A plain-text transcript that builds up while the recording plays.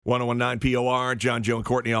1019 POR, John, Joe, and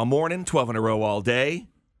Courtney all morning, 12 in a row all day.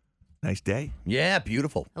 Nice day. Yeah,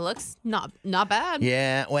 beautiful. It looks not bad.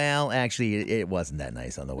 Yeah, well, actually, it wasn't that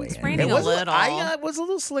nice on the way in. raining It was a little. I was a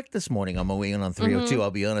little slick this morning on my way in on 302. I'll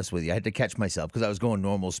be honest with you. I had to catch myself because I was going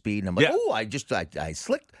normal speed, and I'm like, Yeah. oh, I slicked.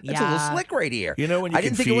 It's a little Yeah. slick right here. You know when you I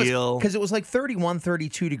didn't can think feel- because it was like 31,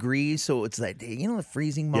 32 degrees, so it's like, the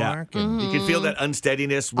freezing mark. And You can feel that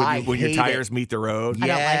unsteadiness when, I when your hate tires it. meet the road. I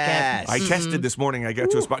don't like it. Yes. I tested this morning. I got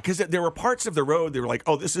to a spot because there were parts of the road. They were like,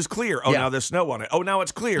 "Oh, this is clear. Oh, Yeah. now there's snow on it. Oh, now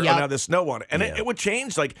it's clear. Yep. Oh, now there's snow on it." And Yeah. it would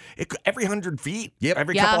change like every 100 feet. Yep.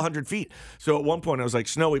 Every Yeah. couple 100 feet. So at one point, I was like,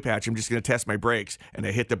 "Snowy patch. I'm just going to test my brakes." And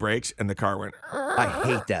I hit the brakes, and the car went. I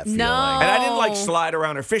hate that feeling. No. And I didn't like slide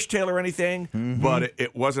around or fishtail or anything, Mm-hmm. but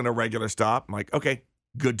it wasn't a regular stop. I'm like, okay.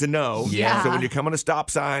 Good to know. Yeah. So when you come on to stop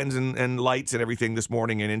signs and lights and everything this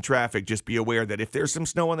morning and in traffic, just be aware that if there's some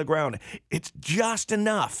snow on the ground, it's just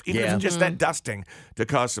enough, even if Yeah. it's just that dusting, to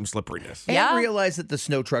cause some slipperiness. And Yeah. realize that the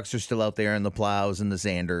snow trucks are still out there and the plows and the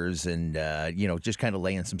Xanders and, just kind of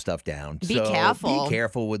laying some stuff down. Be So careful. Be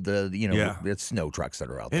careful with the, Yeah. the snow trucks that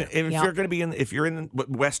are out there. And if Yep. you're going to be if you're in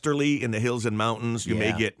westerly in the hills and mountains, you may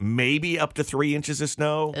Yeah. get maybe up to 3 inches of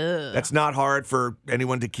snow. Ugh. That's not hard for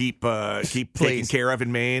anyone to keep taking Please. care of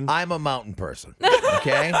in Maine. I'm a mountain person,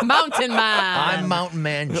 okay? Mountain man. I'm Mountain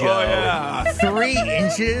Man Joe. Oh, yeah. 3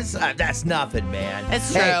 inches? That's nothing, man.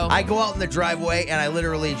 It's Hey, true. I go out in the driveway and I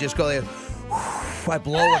literally just go there. I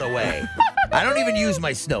blow it away. I don't even use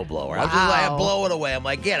my snow blower. I just like, I Wow. blow it away. I'm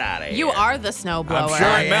like, get out of here. You are the snowblower. I'm sure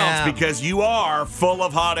I it melts am. because you are full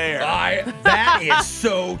of hot air. That is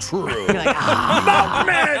so true. You're like, ah,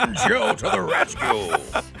 Mountain Man Joe to the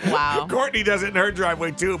rescue. wow. Courtney does it in her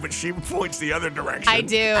driveway too, but she points the other direction. I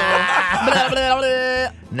do. Blah, blah,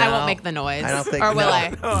 blah. No, I won't make the noise. I don't think- Or will no. I?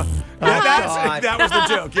 That was God.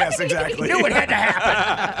 the joke. Yes, exactly. Knew it had to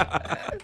happen.